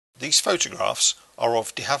These photographs are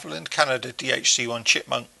of de Havilland Canada DHC-1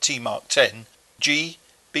 Chipmunk T Mark 10 G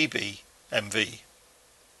BBMV.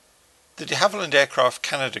 The de Havilland Aircraft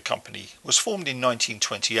Canada Company was formed in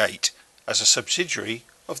 1928 as a subsidiary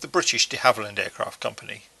of the British de Havilland Aircraft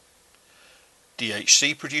Company.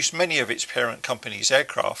 DHC produced many of its parent company's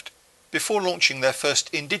aircraft before launching their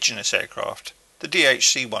first indigenous aircraft, the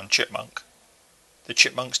DHC-1 Chipmunk. The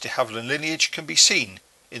Chipmunk's de Havilland lineage can be seen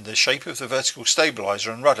in the shape of the vertical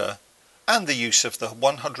stabiliser and rudder, and the use of the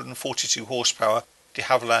 142 horsepower de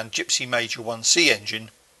Havilland Gypsy Major 1C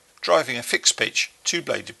engine driving a fixed-pitch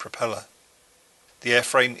two-bladed propeller. The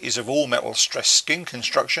airframe is of all-metal stressed skin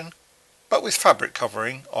construction, but with fabric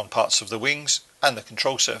covering on parts of the wings and the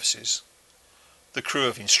control surfaces. The crew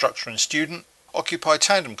of instructor and student occupy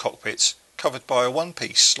tandem cockpits covered by a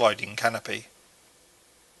one-piece sliding canopy.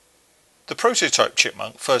 The prototype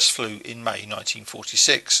Chipmunk first flew in May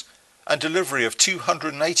 1946, and delivery of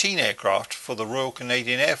 218 aircraft for the Royal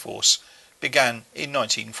Canadian Air Force began in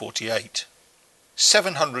 1948.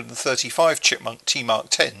 735 Chipmunk T Mark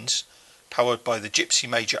 10s, powered by the Gypsy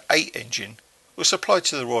Major 8 engine, were supplied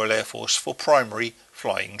to the Royal Air Force for primary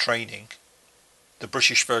flying training. The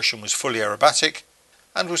British version was fully aerobatic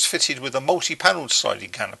and was fitted with a multi-panelled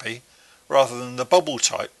sliding canopy rather than the bubble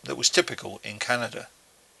type that was typical in Canada.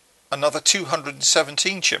 Another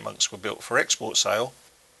 217 Chipmunks were built for export sale,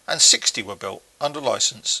 and 60 were built under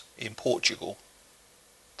licence in Portugal.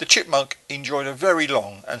 The Chipmunk enjoyed a very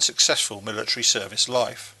long and successful military service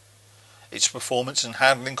life. Its performance and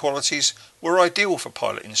handling qualities were ideal for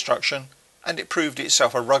pilot instruction, and it proved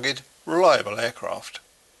itself a rugged, reliable aircraft.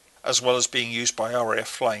 As well as being used by RAF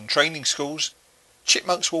flying training schools,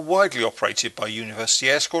 Chipmunks were widely operated by university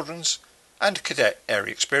air squadrons and cadet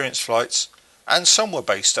area experience flights, and some were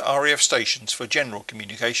based at RAF stations for general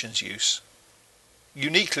communications use.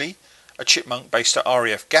 Uniquely, a Chipmunk based at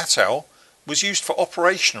RAF Gatow was used for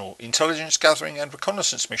operational intelligence gathering and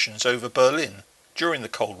reconnaissance missions over Berlin during the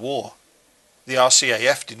Cold War. The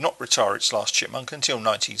RCAF did not retire its last Chipmunk until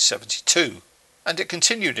 1972, and it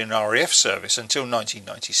continued in RAF service until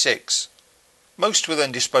 1996. Most were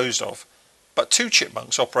then disposed of, but 2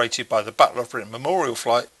 Chipmunks operated by the Battle of Britain Memorial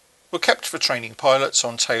Flight were kept for training pilots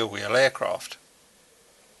on tailwheel aircraft.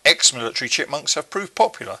 Ex-military Chipmunks have proved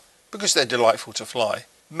popular because they're delightful to fly.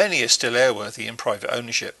 Many are still airworthy in private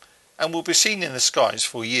ownership and will be seen in the skies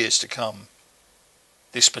for years to come.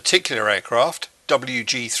 This particular aircraft,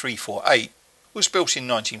 WG348, was built in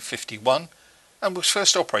 1951 and was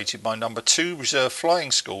first operated by No. 2 Reserve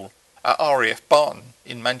Flying School at RAF Barton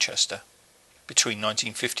in Manchester. Between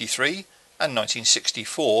 1953 and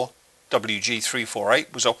 1964,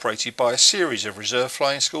 WG348 was operated by a series of reserve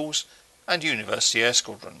flying schools and university air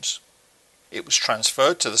squadrons. It was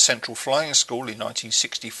transferred to the Central Flying School in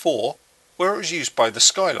 1964, where it was used by the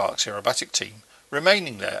Skylarks aerobatic team,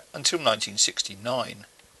 remaining there until 1969.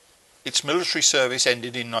 Its military service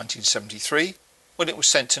ended in 1973 when it was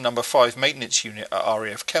sent to No. 5 Maintenance Unit at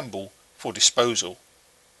RAF Kemble for disposal.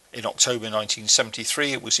 In October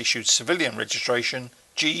 1973 it was issued civilian registration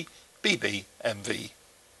G BBMV.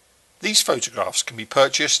 These photographs can be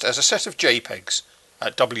purchased as a set of JPEGs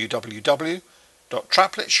at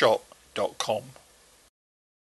www.trapletshop.com.